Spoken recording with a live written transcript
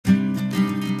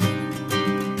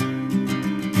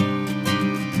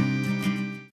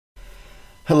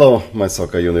Hello, my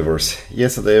soccer universe.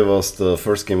 Yesterday was the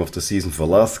first game of the season for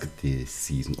LASK, the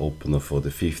season opener for the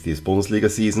 50th Bundesliga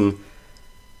season,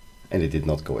 and it did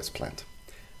not go as planned.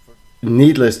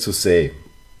 Needless to say,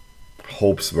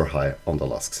 hopes were high on the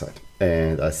LASK side.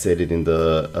 And I said it in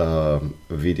the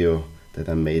video that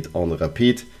I made on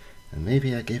Rapid, and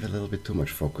maybe I gave a little bit too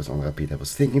much focus on Rapid. I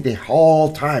was thinking the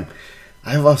whole time,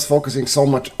 I was focusing so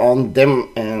much on them,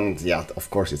 and yeah, of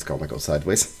course it's gonna go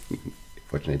sideways.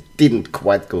 Fortunately, it didn't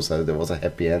quite go sideways. There was a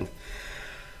happy end,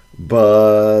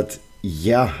 but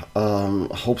yeah,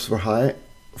 hopes were high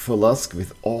for LASK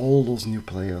with all those new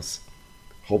players.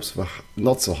 Hopes were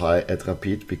not so high at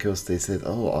Rapid because they said,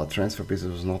 "Oh, our transfer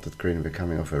business was not that great. We're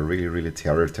coming off a really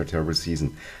terrible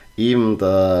season." Even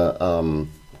the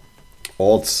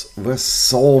odds were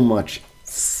so much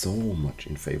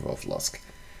in favor of LASK.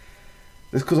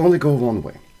 This could only go one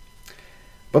way.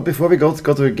 But before we go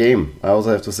to the game, I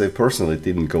also have to say personally it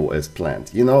didn't go as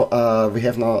planned. You know, we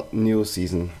have now new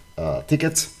season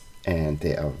tickets, and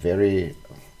they are very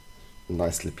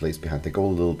nicely placed behind the goal,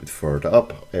 a little bit further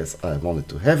up as I wanted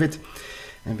to have it.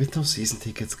 And with those season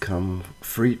tickets come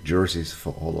free jerseys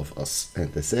for all of us.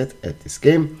 And they said at this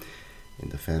game,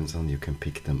 in the fan zone, you can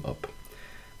pick them up.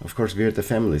 Of course, we're at the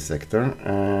family sector,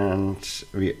 and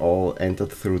we all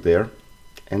entered through there.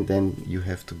 And then you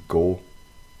have to go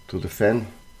to the fan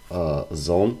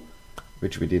zone,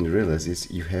 which we didn't realize is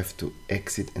you have to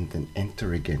exit and then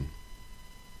enter again.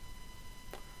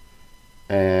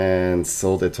 And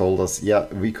so they told us, yeah,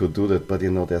 we could do that, but you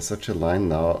know, there's such a line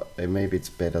now, maybe it's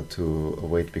better to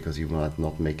wait because you might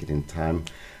not make it in time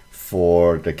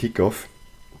for the kickoff.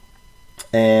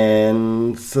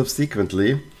 And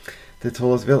subsequently, they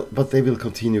told us, well, but they will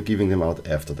continue giving them out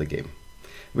after the game,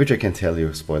 which I can tell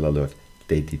you, spoiler alert,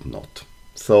 they did not.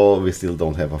 So we still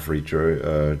don't have a free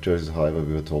jerseys. However,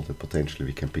 we were told that potentially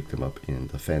we can pick them up in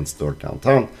the fan store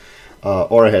downtown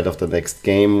or ahead of the next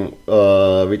game,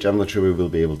 which I'm not sure we will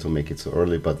be able to make it so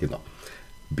early, but you know,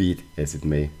 be it as it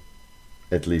may,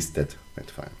 at least that went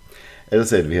fine. As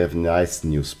I said, we have nice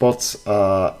new spots.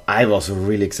 I was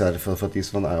really excited for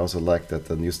this one. I also like that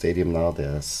the new stadium now,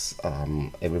 there's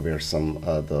everywhere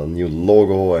the new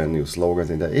logo and new slogans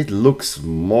in there. It looks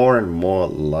more and more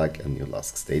like a new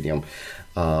LASK stadium.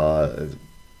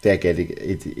 They're getting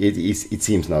it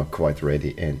seems now quite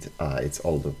ready, and it's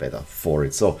all the better for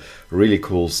it. So really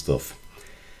cool stuff.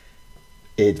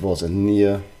 It was a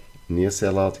near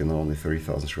sellout, you know, only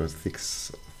 30,000 shirts,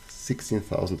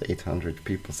 16,800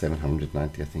 people,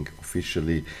 790 I think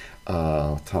officially.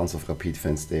 Tons of Rapid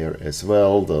fans there as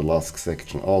well. The LASK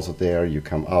section also there. You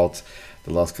come out,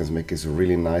 the LASK fans make this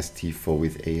really nice tifo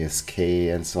with ASK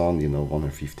and so on, you know,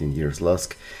 115 years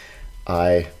LASK.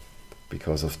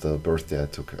 Because of the birthday, I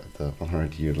took the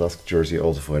 100-year LASK jersey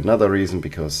also for another reason,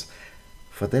 because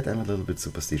for that I'm a little bit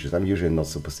superstitious. I'm usually not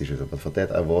superstitious, but for that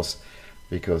I was,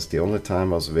 because the only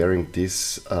time I was wearing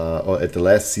this, or at the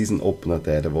last season opener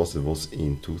that it was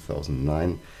in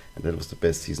 2009, and that was the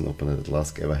best season opener that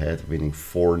LASK ever had, winning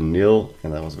 4-0,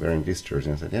 and I was wearing this jersey,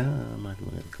 and I said, yeah, I might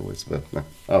go as well. No,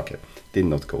 okay, did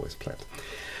not go as planned.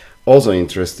 Also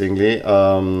interestingly,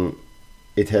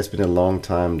 it has been a long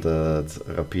time that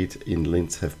Rapid in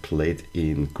Linz have played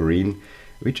in green,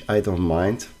 which I don't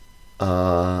mind.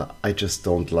 I just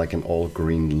don't like an all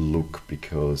green look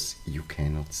because you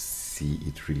cannot see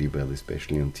it really well,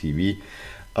 especially on TV.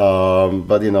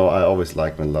 But you know, I always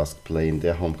like when LASK play in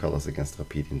their home colors against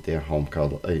Rapid in their home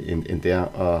color, in their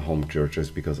home jerseys,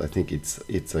 because I think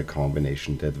it's a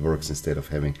combination that works instead of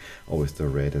having always the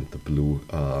red and the blue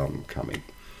coming.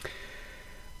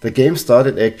 The game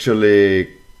started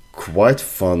actually quite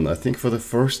fun. I think for the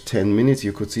first 10 minutes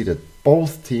you could see that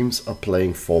both teams are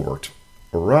playing forward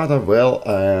rather well,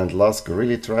 and LASK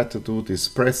really tried to do this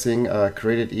pressing,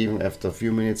 created even after a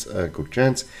few minutes a good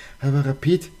chance. However,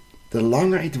 Rapid, the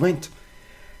longer it went,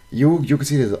 you could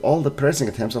see that all the pressing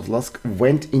attempts of LASK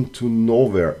went into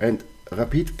nowhere, and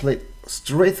Rapid played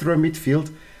straight through a midfield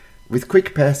with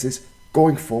quick passes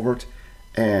going forward.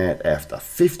 And after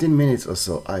 15 minutes or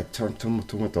so, I turned to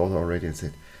my daughter already and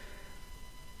said,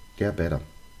 they're better.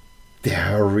 They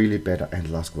are really better. And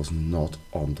LASK was not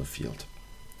on the field.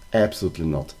 Absolutely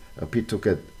not. Rapid took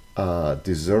a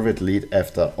deserved lead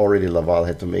after already Laval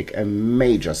had to make a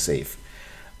major save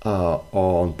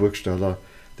on Burgstaller.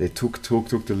 They took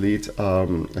the lead. I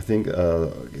think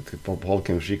Paul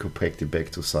Kemschiko packed it back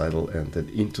to Seidel and then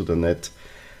into the net.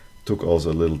 Took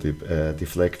also a little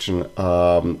deflection.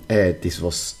 This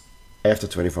was, after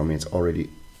 24 minutes, already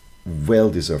well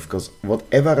deserved, because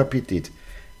whatever Rapid did,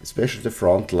 especially the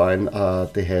front line,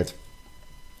 they had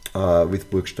with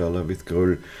Burgstaller, with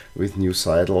Gröll, with New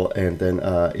Seidel, and then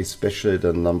especially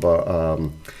the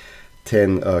number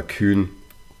 10 Kühn.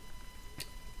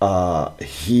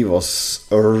 He was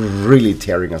really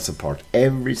tearing us apart.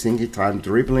 Every single time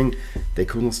dribbling, they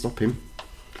couldn't stop him.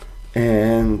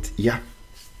 And yeah,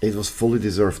 it was fully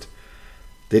deserved.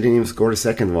 They didn't even score the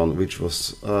second one, which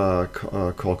was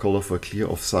called for a clear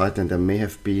offside, and there may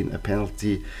have been a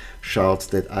penalty shout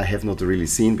that I have not really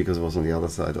seen because it was on the other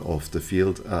side of the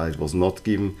field. It was not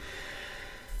given.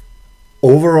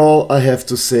 Overall, I have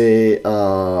to say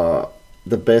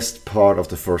the best part of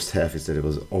the first half is that it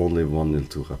was only 1-0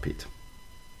 to Rapid.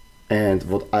 And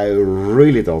what I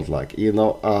really don't like,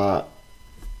 I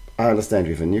understand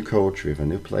we have a new coach, we have a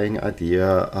new playing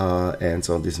idea, and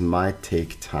so this might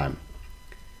take time.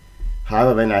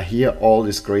 However, when I hear all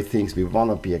these great things, we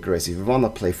want to be aggressive, we want to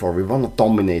play forward, we want to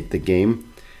dominate the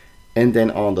game, and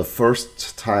then on the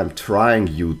first time trying,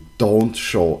 you don't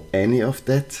show any of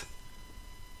that,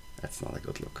 that's not a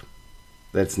good look.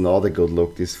 That's not a good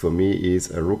look. This for me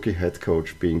is a rookie head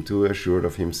coach being too assured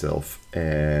of himself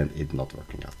and it not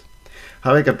working out.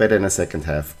 How I got better in the second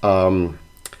half?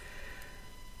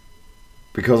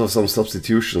 Because of some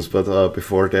substitutions, but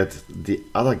before that, the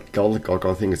other goal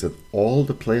thing is that all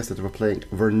the players that were playing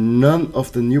none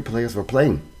of the new players were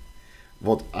playing.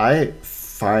 What I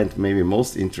find maybe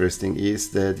most interesting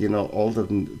is that all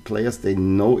the players, they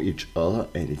know each other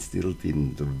and it still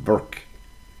didn't work.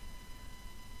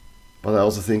 But I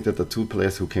also think that the two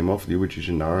players who came off, Ljubicic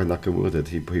and Nakamura, that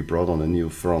he brought on a new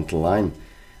front line,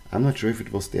 I'm not sure if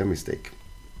it was their mistake.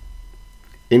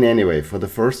 In any way, for the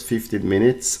first 15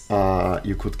 minutes,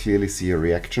 you could clearly see a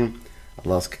reaction.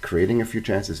 LASK creating a few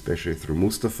chances, especially through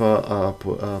Mustafa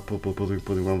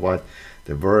putting one wide.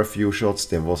 There were a few shots.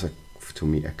 There was, to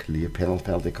me, a clear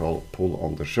penalty call, pull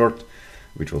on the shirt,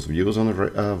 which was used on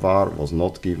the VAR, was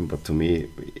not given, but to me,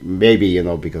 maybe,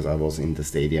 because I was in the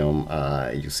stadium,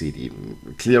 you see it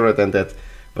even clearer than that,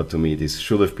 but to me, this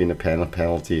should have been a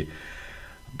penalty.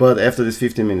 But after this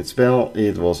 15-minute spell,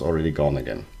 it was already gone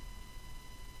again.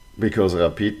 Because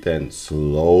Rapid then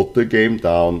slowed the game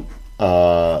down.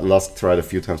 LASK tried a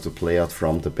few times to play out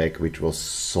from the back, which was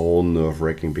so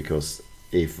nerve-wracking because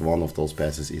if one of those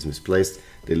passes is misplaced,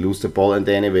 they lose the ball, and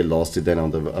they anyway lost it then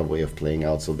on the way of playing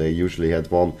out. So they usually had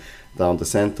one down the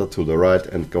center to the right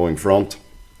and going front,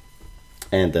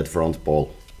 and that front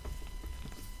ball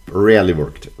rarely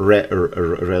worked.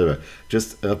 Rarely.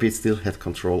 Just Rapid still had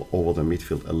control over the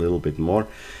midfield a little bit more.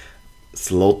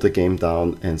 Slowed the game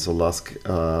down, and so LASK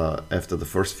after the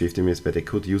first 50 minutes, but they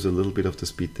could use a little bit of the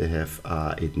speed they have,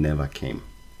 it never came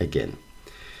again.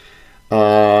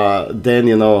 Then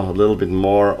a little bit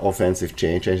more offensive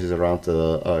changes around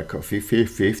the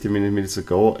 50 minutes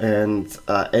ago, and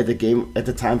at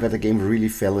the time where the game really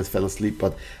fell asleep,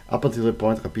 but up until the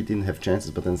point Rapid didn't have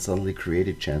chances, but then suddenly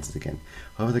created chances again.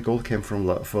 However, the goal came for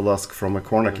LASK from a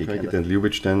corner kick, and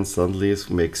Ljubicic then suddenly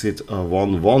makes it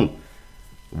 1-1.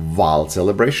 Wild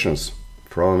celebrations.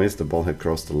 Problem is the ball had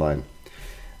crossed the line,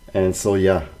 and so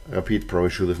yeah, Rapid probably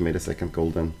should have made a second goal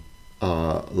then.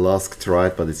 LASK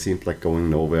tried, but it seemed like going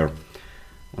nowhere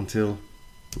until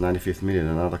 95th minute.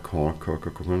 Another corner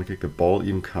kick. The ball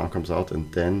even comes out and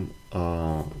then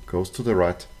goes to the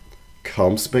right,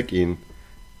 comes back in,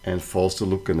 and falls to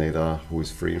Lukaneda, who is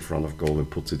free in front of goal and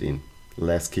puts it in.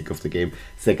 Last kick of the game,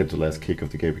 second to last kick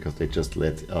of the game, because they just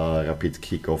let Rapid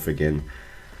kick off again.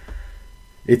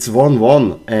 It's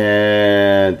 1-1,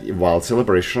 and wild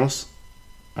celebrations.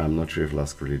 I'm not sure if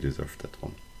LASK really deserved that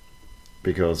one.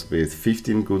 Because with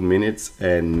 15 good minutes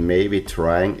and maybe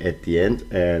trying at the end,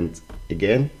 and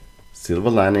again, silver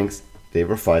linings, they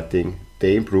were fighting,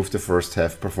 they improved the first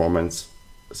half performance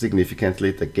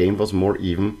significantly, the game was more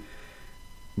even,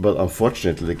 but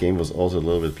unfortunately the game was also a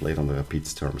little bit played on the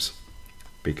Rapid's terms,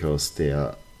 because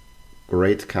their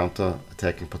great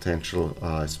counter-attacking potential,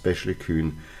 especially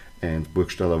Kühn, and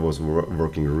Burgstaller was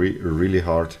working really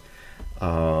hard.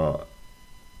 That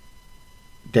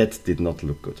did not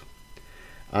look good.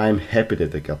 I'm happy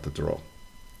that they got the draw,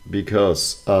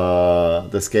 because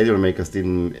the schedule makers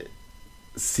didn't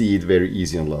see it very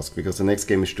easy on LASK, because the next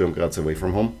game is Sturm Graz away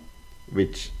from home,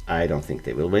 which I don't think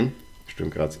they will win. Sturm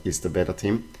Graz is the better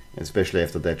team, especially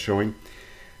after that showing.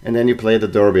 And then you play the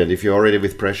derby, and if you're already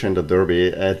with pressure in the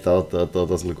derby, that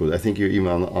doesn't look good. I think you're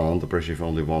even under pressure if you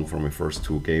only won from your first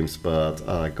two games, but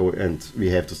we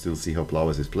have to still see how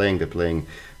Blaues is playing. They're playing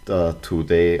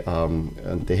today,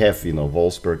 and they have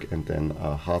Wolfsburg and then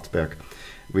Hartberg,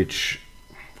 which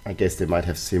I guess they might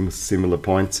have similar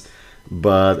points,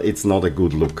 but it's not a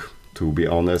good look to be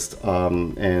honest.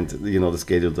 And you know, the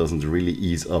schedule doesn't really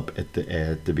ease up at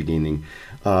the beginning.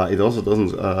 It also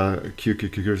doesn't.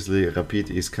 Curiously,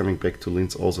 Rapid is coming back to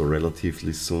Linz also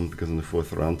relatively soon, because in the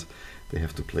 4th round they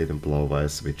have to play them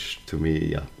Blau-Weiß, which to me,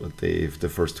 yeah, the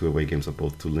first 2 away games are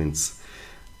both to Linz,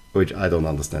 which I don't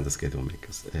understand the schedule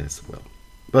makers as well.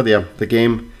 But yeah, the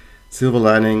game, silver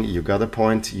lining, you got a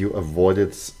point. You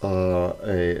avoided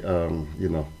you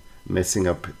know, messing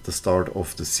up the start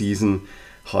of the season.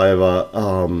 However,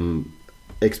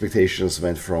 expectations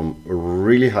went from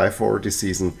really high for this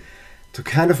season to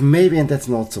kind of maybe, and that's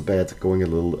not so bad, going a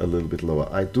little bit lower.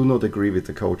 I do not agree with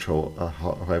the coach,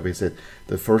 however he said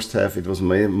the first half it was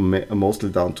mostly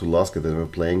down to LASK that they were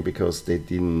playing, because they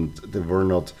were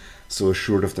not so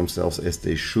assured of themselves as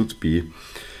they should be.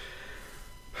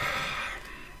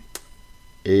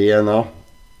 You know,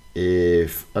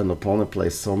 if an opponent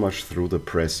plays so much through the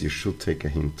press, you should take a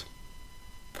hint.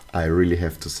 I really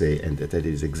have to say, and that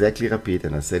is exactly Rapid,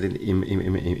 and I said it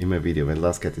in my video, when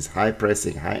LASK had this high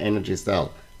pressing, high energy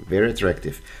style, very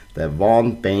attractive. The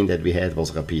one pain that we had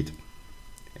was Rapid.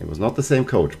 It was not the same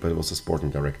coach, but it was a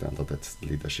sporting director under that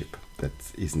leadership that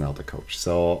is now the coach.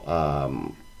 So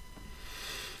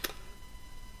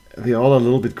we're all a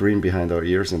little bit green behind our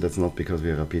ears, and that's not because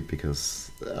we're Rapid, because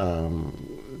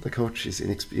the coach is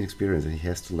inexperienced and he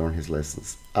has to learn his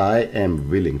lessons. I am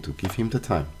willing to give him the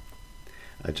time.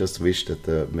 I just wish that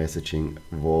the messaging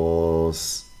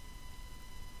was,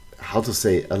 how to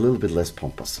say, a little bit less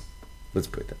pompous. Let's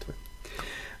put it that way.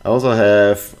 I also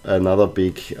have another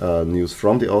big news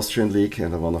from the Austrian League,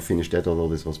 and I want to finish that, although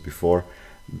this was before,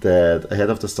 that ahead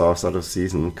of the start of the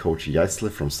season, Coach Jeisle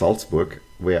from Salzburg,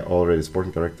 where already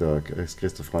sporting director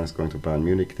Christoph Rahn is going to Bayern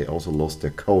Munich, they also lost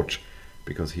their coach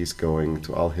because he's going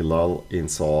to Al Hilal in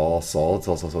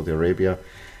Saudi Arabia.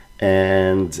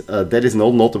 And that is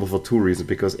not notable for 2 reasons,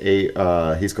 because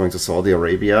he's going to Saudi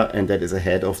Arabia, and that is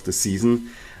ahead of the season,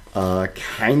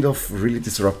 kind of really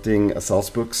disrupting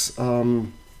Salzburg's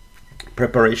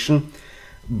preparation.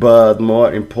 But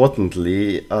more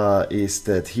importantly is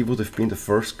that he would have been the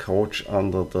first coach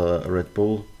under the Red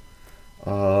Bull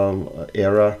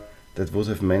era that would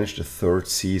have managed a 3rd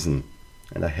season,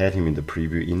 and I had him in the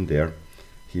preview in there.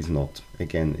 He's not.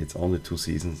 Again, it's only 2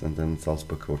 seasons, and then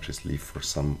Salzburg coaches leave for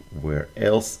somewhere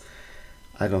else.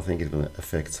 I don't think it will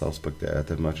affect Salzburg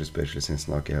that much, especially since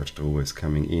now Gerhard Struve is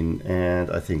coming in,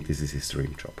 and I think this is his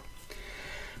dream job.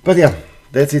 But yeah,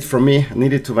 that's it from me. I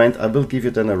needed to vent. I will give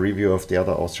you then a review of the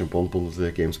other Austrian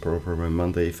Bundesliga games probably on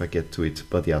Monday if I get to it.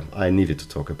 But yeah, I needed to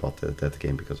talk about that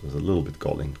game because it was a little bit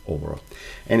galling overall.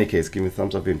 Any case, give me a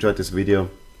thumbs up if you enjoyed this video.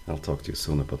 I'll talk to you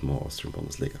soon about more Austrian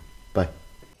Bundesliga. Bye.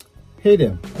 Hey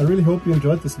there, I really hope you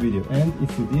enjoyed this video, and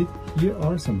if you did, here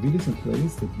are some videos and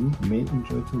playlists that you may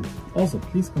enjoy too. Also,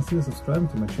 please consider subscribing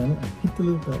to my channel and hit the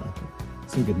little bell icon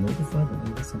so you get notified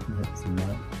whenever something happens in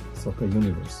my soccer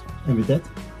universe. And with that,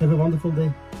 have a wonderful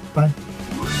day. Bye.